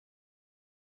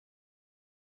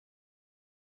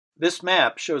This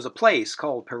map shows a place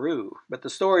called Peru, but the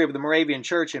story of the Moravian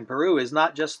Church in Peru is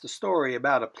not just a story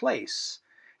about a place.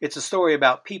 It's a story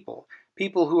about people,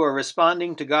 people who are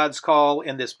responding to God's call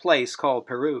in this place called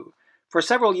Peru. For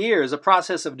several years, a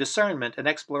process of discernment and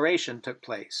exploration took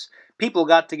place. People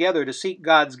got together to seek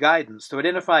God's guidance, to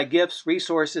identify gifts,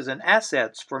 resources, and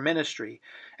assets for ministry,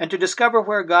 and to discover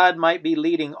where God might be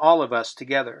leading all of us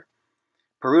together.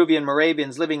 Peruvian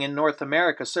Moravians living in North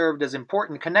America served as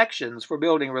important connections for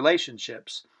building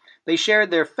relationships. They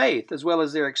shared their faith as well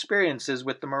as their experiences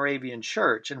with the Moravian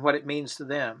Church and what it means to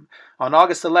them. On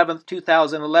August 11,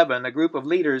 2011, a group of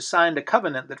leaders signed a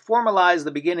covenant that formalized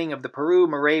the beginning of the Peru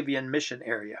Moravian Mission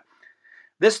Area.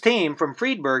 This team from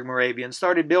Friedberg Moravian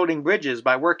started building bridges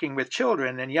by working with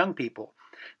children and young people.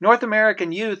 North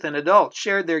American youth and adults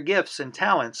shared their gifts and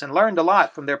talents and learned a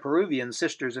lot from their Peruvian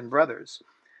sisters and brothers.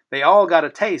 They all got a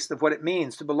taste of what it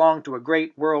means to belong to a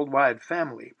great worldwide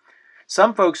family.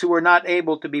 Some folks who were not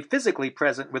able to be physically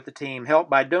present with the team helped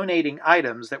by donating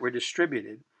items that were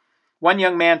distributed. One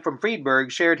young man from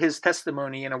Friedberg shared his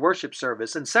testimony in a worship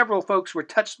service, and several folks were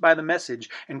touched by the message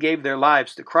and gave their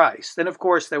lives to Christ. Then, of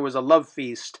course, there was a love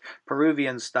feast,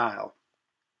 Peruvian style.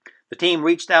 The team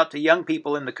reached out to young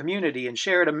people in the community and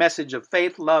shared a message of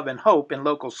faith, love, and hope in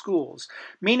local schools.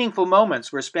 Meaningful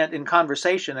moments were spent in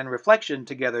conversation and reflection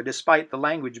together despite the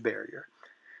language barrier.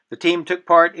 The team took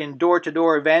part in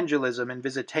door-to-door evangelism and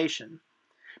visitation.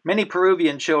 Many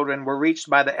Peruvian children were reached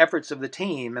by the efforts of the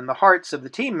team, and the hearts of the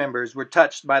team members were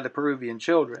touched by the Peruvian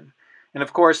children. And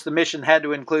of course, the mission had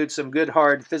to include some good,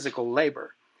 hard physical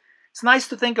labor. It's nice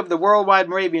to think of the Worldwide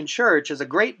Moravian Church as a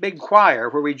great big choir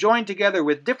where we join together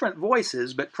with different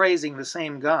voices but praising the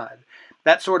same God.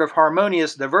 That sort of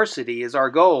harmonious diversity is our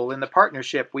goal in the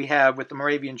partnership we have with the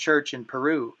Moravian Church in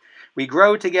Peru. We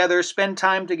grow together, spend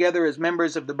time together as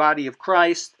members of the body of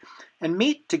Christ, and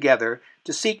meet together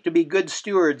to seek to be good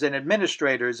stewards and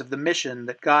administrators of the mission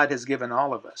that God has given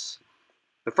all of us.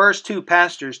 The first two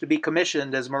pastors to be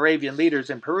commissioned as Moravian leaders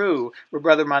in Peru were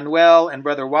Brother Manuel and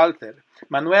Brother Walter.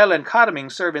 Manuel and Carmen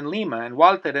serve in Lima, and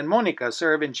Walter and Monica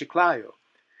serve in Chiclayo.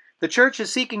 The church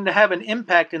is seeking to have an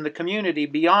impact in the community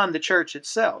beyond the church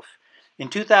itself. In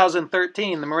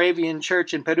 2013, the Moravian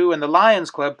Church in Peru and the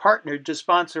Lions Club partnered to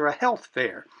sponsor a health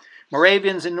fair.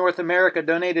 Moravians in North America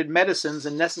donated medicines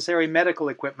and necessary medical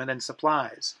equipment and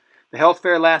supplies. The health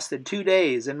fair lasted 2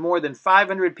 days, and more than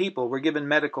 500 people were given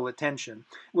medical attention.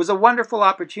 It was a wonderful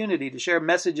opportunity to share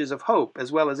messages of hope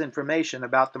as well as information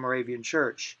about the Moravian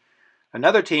Church.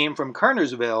 Another team from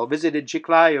Kernersville visited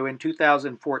Chiclayo in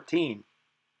 2014.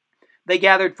 They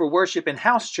gathered for worship in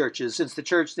house churches since the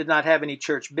church did not have any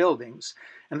church buildings,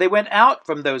 and they went out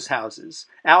from those houses,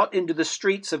 out into the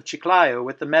streets of Chiclayo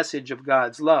with the message of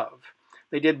God's love.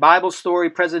 They did Bible story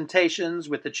presentations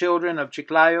with the children of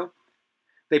Chiclayo.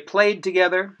 They played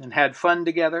together and had fun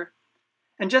together,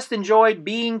 and just enjoyed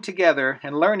being together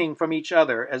and learning from each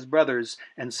other as brothers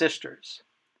and sisters.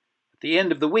 At the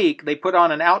end of the week, they put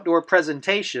on an outdoor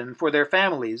presentation for their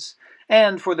families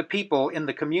and for the people in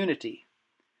the community.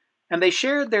 And they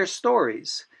shared their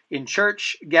stories in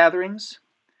church gatherings,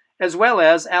 as well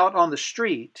as out on the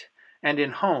street and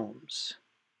in homes.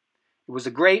 It was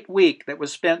a great week that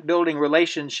was spent building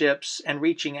relationships and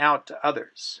reaching out to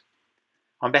others.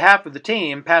 On behalf of the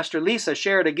team, Pastor Lisa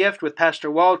shared a gift with Pastor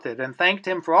Walter and thanked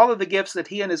him for all of the gifts that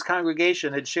he and his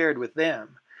congregation had shared with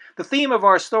them. The theme of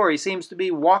our story seems to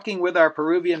be walking with our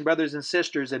Peruvian brothers and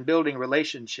sisters and building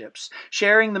relationships,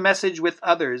 sharing the message with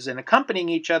others and accompanying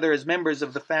each other as members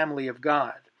of the family of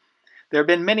God. There have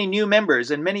been many new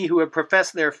members and many who have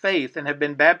professed their faith and have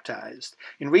been baptized.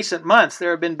 In recent months,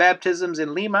 there have been baptisms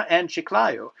in Lima and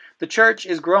Chiclayo. The church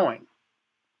is growing.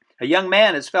 A young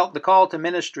man has felt the call to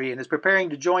ministry and is preparing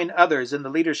to join others in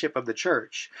the leadership of the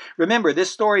church. Remember,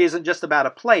 this story isn't just about a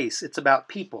place, it's about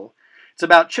people. It's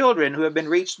about children who have been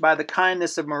reached by the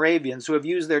kindness of Moravians who have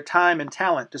used their time and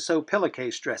talent to sew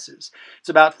pillowcase dresses. It's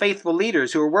about faithful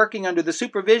leaders who are working under the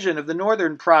supervision of the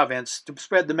northern province to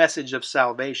spread the message of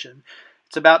salvation.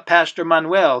 It's about Pastor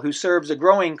Manuel, who serves a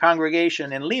growing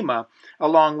congregation in Lima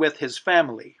along with his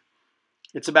family.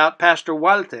 It's about Pastor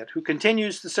Walter, who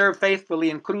continues to serve faithfully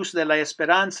in Cruz de la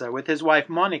Esperanza with his wife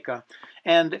Monica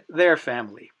and their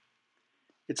family.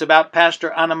 It's about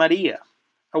Pastor Ana Maria,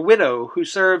 a widow who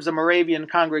serves a Moravian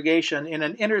congregation in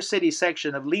an inner-city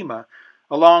section of Lima,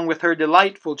 along with her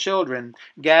delightful children,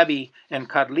 Gabby and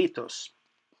Carlitos.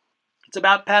 It's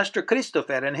about Pastor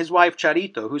Christopher and his wife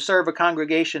Charito, who serve a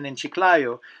congregation in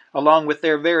Chiclayo, along with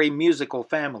their very musical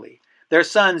family. Their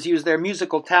sons use their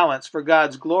musical talents for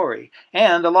God's glory,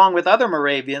 and along with other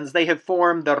Moravians, they have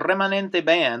formed the Remanente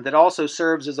Band that also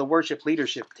serves as a worship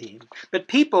leadership team. But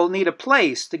people need a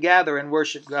place to gather and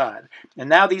worship God, and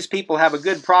now these people have a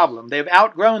good problem. They have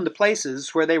outgrown the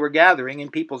places where they were gathering in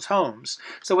people's homes.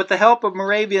 So with the help of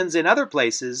Moravians in other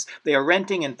places, they are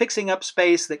renting and fixing up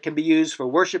space that can be used for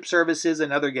worship services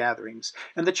and other gatherings.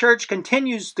 And the church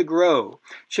continues to grow.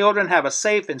 Children have a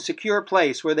safe and secure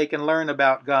place where they can learn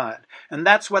about God. And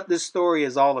that's what this story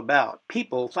is all about.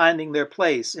 People finding their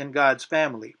place in God's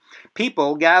family.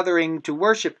 People gathering to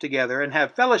worship together and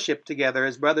have fellowship together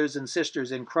as brothers and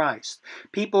sisters in Christ.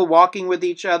 People walking with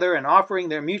each other and offering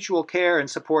their mutual care and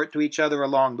support to each other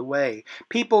along the way.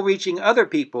 People reaching other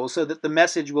people so that the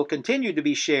message will continue to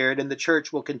be shared and the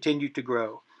church will continue to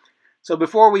grow. So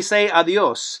before we say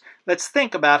adios, let's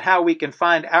think about how we can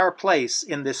find our place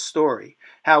in this story,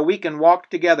 how we can walk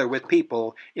together with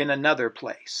people in another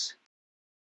place.